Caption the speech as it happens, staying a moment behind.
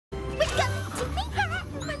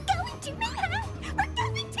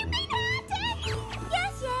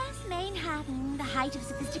height of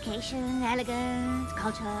sophistication, elegance,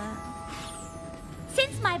 culture.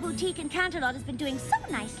 Since my boutique in Canterlot has been doing so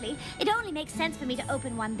nicely, it only makes sense for me to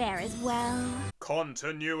open one there as well.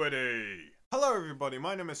 Continuity! Hello everybody,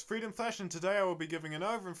 my name is Freedom Flash and today I will be giving an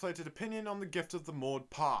overinflated opinion on the gift of the Maud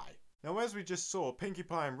Pie. Now as we just saw, Pinkie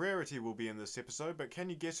Pie and Rarity will be in this episode, but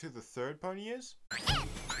can you guess who the third pony is? You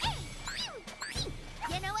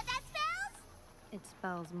know what that spells? It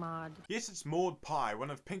spells Maud. Yes, it's Maud Pie,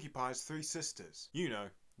 one of Pinkie Pie's three sisters. You know,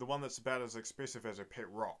 the one that's about as expressive as her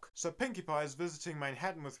pet rock. So Pinkie Pie is visiting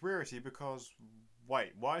Manhattan with Rarity because...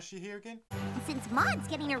 wait, why is she here again? Since Maud's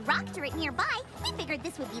getting her rocktorate nearby, we figured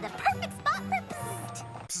this would be the perfect spot for psst.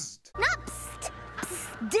 Psst. Not psst.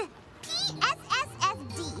 Psst.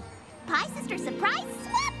 P-S-S-S-D. Pie Sister Surprise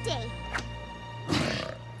Swap Day.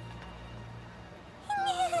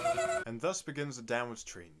 And thus begins a downwards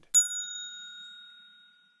trend.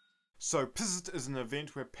 So Psst is an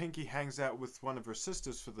event where Pinkie hangs out with one of her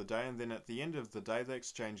sisters for the day, and then at the end of the day they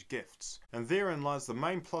exchange gifts. And therein lies the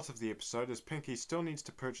main plot of the episode, as Pinkie still needs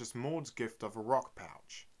to purchase Maud's gift of a rock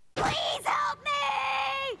pouch. Please help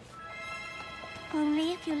me!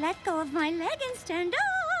 Only if you let go of my leg and stand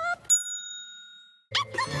up.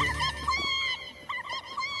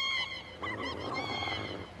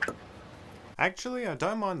 Actually, I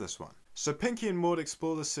don't mind this one. So Pinkie and Maud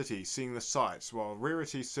explore the city, seeing the sights, while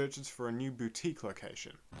Rarity searches for a new boutique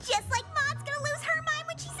location. Just like Maud's gonna lose her mind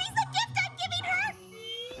when she sees the gift I'm giving her.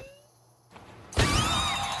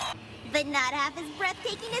 But not half as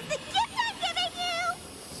breathtaking as the gift I'm giving you.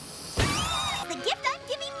 The gift I'm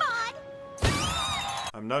giving Maud.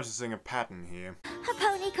 I'm noticing a pattern here. A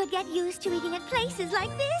pony could get used to eating at places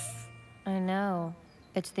like this. I know.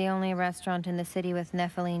 It's the only restaurant in the city with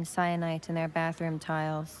nepheline cyanite in their bathroom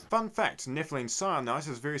tiles. Fun fact, nepheline cyanite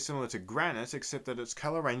is very similar to granite, except that its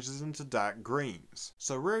colour ranges into dark greens.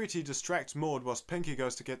 So Rarity distracts Maud whilst Pinkie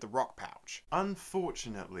goes to get the rock pouch.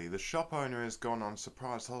 Unfortunately, the shop owner has gone on a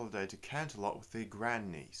surprise holiday to Canterlot with their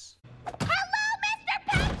grandniece. Hello, Mr.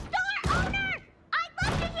 Pet Store Owner! I'd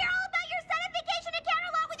love to hear all about your sudden vacation to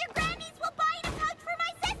Canterlot with your grandniece. Will buy in a pouch for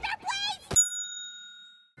my sister, please!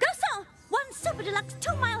 Garçon! One super deluxe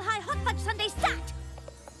 2-mile-high hot fudge sundae stat!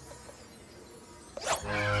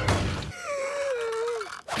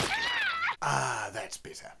 Ah, that's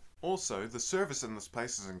better. Also, the service in this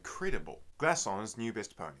place is incredible. Glaçon is new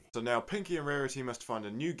best pony. So now Pinkie and Rarity must find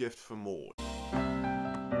a new gift for Maud.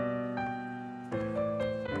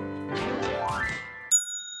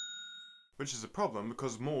 Which is a problem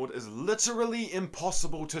because Maud is literally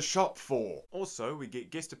impossible to shop for. Also, we get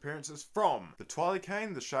guest appearances from the Twily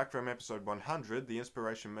Cane, the Shark from episode 100, the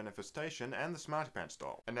Inspiration Manifestation, and the Smarty Pants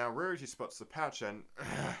doll. And now Rarity spots the pouch and...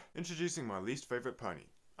 introducing my least favourite pony.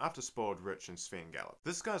 After Spoiled Rich and Sven Gallop.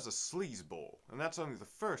 This guy's a sleazeball, and that's only the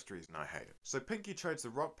first reason I hate it. So Pinkie trades the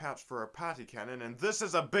rock pouch for a party cannon, and this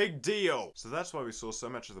is a big deal! So that's why we saw so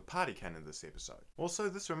much of the party cannon this episode. Also,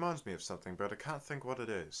 this reminds me of something, but I can't think what it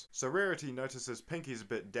is. So Rarity notices Pinkie's a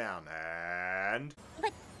bit down, and...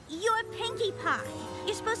 But you're Pinkie Pie.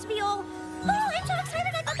 You're supposed to be all, oh, I'm so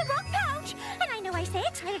excited I got the rock pouch! And I know I say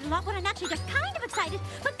excited a lot when I'm actually just kind of excited,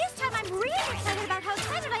 but this time I'm really excited about how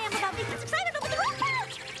excited I am about being excited over the rock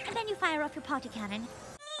pouch! And then you fire off your party cannon.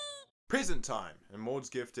 Present time, and Maud's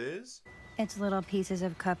gift is... It's little pieces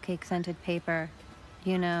of cupcake-scented paper.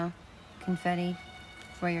 You know, confetti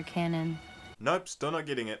for your cannon. Nope, still not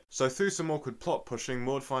getting it. So through some awkward plot pushing,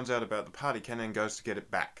 Maud finds out about the party cannon and goes to get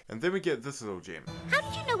it back. And then we get this little gem. How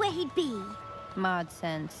did you know where he'd be? Maud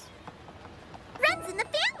sense. Runs in the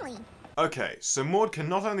family. Okay, so Maud can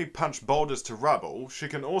not only punch boulders to rubble, she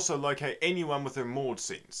can also locate anyone with her Maud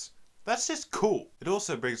sense. That's just cool. It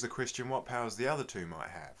also begs the question what powers the other two might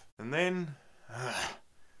have. And then...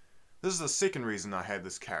 this is the second reason I hate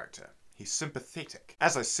this character. He's sympathetic.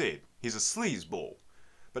 As I said, he's a sleazeball.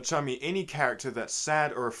 But show me any character that's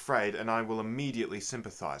sad or afraid and I will immediately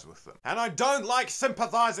sympathise with them. And I don't like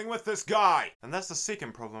sympathising with this guy! And that's the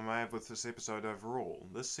second problem I have with this episode overall.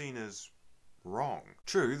 This scene is... wrong.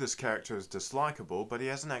 True, this character is dislikable, but he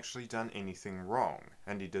hasn't actually done anything wrong,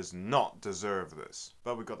 and he does not deserve this.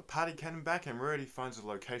 But we got the party cannon back and Rarity finds a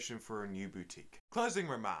location for a new boutique. Closing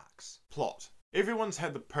remarks. Plot. Everyone's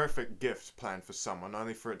had the perfect gift planned for someone,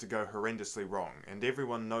 only for it to go horrendously wrong, and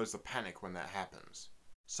everyone knows the panic when that happens.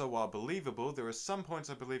 So while believable, there are some points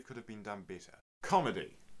I believe could have been done better.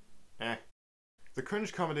 Comedy. The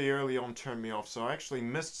cringe comedy early on turned me off, so I actually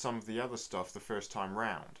missed some of the other stuff the first time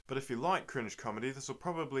round. But if you like cringe comedy, this will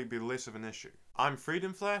probably be less of an issue. I'm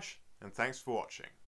Freedom Flash, and thanks for watching.